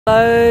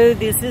Hello,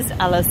 this is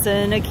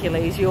Alison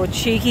Achilles, your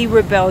cheeky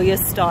rebellious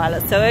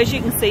stylist. So as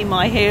you can see,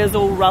 my hair's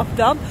all roughed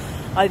up.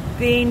 I've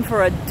been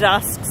for a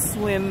dusk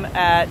swim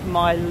at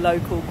my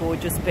local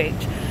gorgeous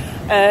beach.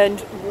 And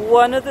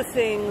one of the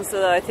things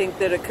that I think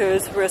that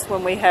occurs for us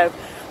when we have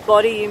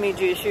body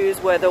image issues,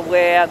 whether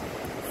we're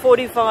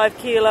 45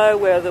 kilo,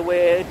 whether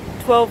we're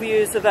 12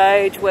 years of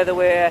age, whether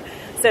we're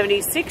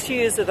 76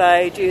 years of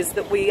age, is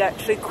that we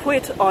actually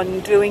quit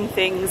on doing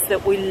things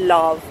that we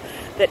love,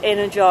 that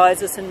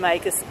energize us and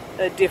make us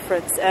a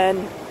difference.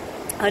 And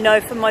I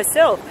know for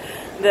myself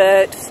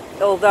that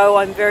although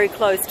I'm very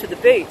close to the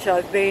beach,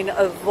 I've been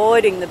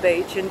avoiding the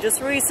beach, and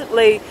just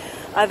recently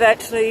I've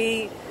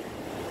actually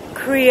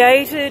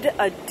created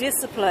a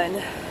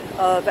discipline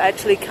of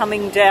actually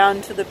coming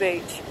down to the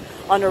beach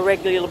on a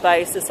regular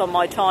basis on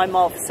my time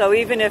off. So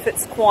even if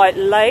it's quite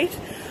late,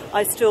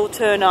 I still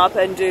turn up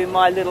and do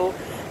my little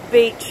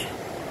beach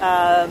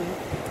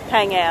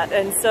hangout.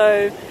 And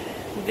so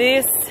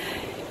this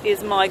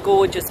is my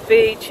gorgeous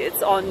beach.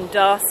 It's on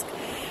dusk,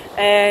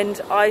 and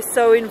I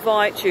so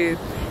invite you,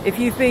 if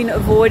you've been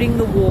avoiding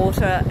the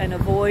water and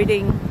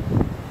avoiding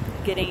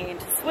getting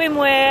into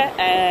swimwear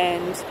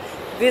and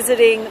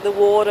visiting the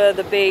water,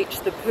 the beach,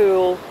 the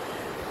pool,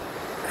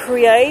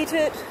 create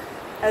it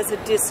as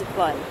a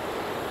discipline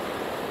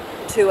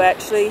to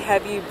actually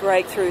have you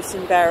break through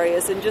some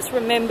barriers. And just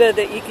remember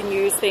that you can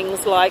use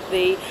things like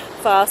the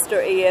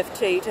Faster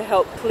EFT to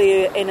help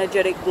clear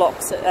energetic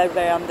blocks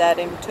around that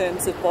in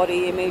terms of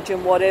body image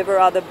and whatever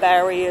other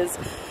barriers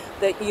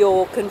that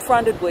you're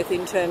confronted with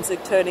in terms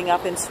of turning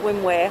up in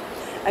swimwear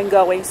and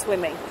going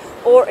swimming,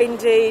 or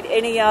indeed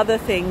any other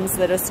things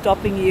that are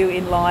stopping you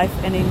in life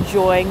and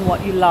enjoying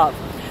what you love.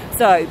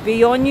 So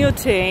be on your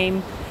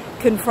team,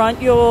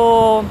 confront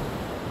your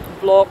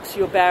blocks,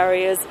 your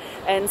barriers.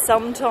 And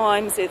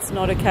sometimes it's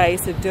not a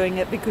case of doing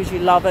it because you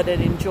love it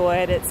and enjoy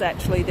it. It's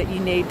actually that you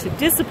need to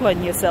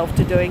discipline yourself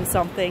to doing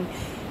something,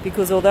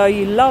 because although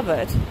you love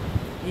it,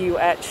 you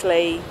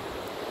actually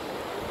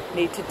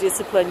need to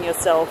discipline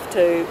yourself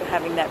to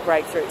having that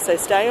breakthrough. So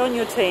stay on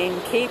your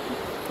team, keep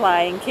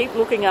playing, keep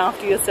looking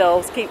after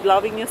yourselves, keep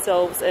loving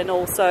yourselves, and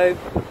also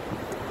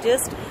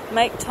just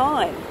make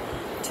time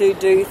to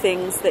do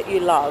things that you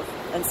love.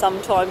 And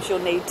sometimes you'll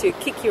need to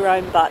kick your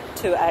own butt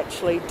to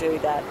actually do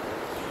that.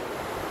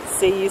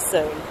 See you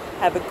soon.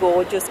 Have a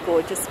gorgeous,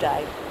 gorgeous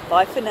day.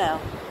 Bye for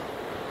now.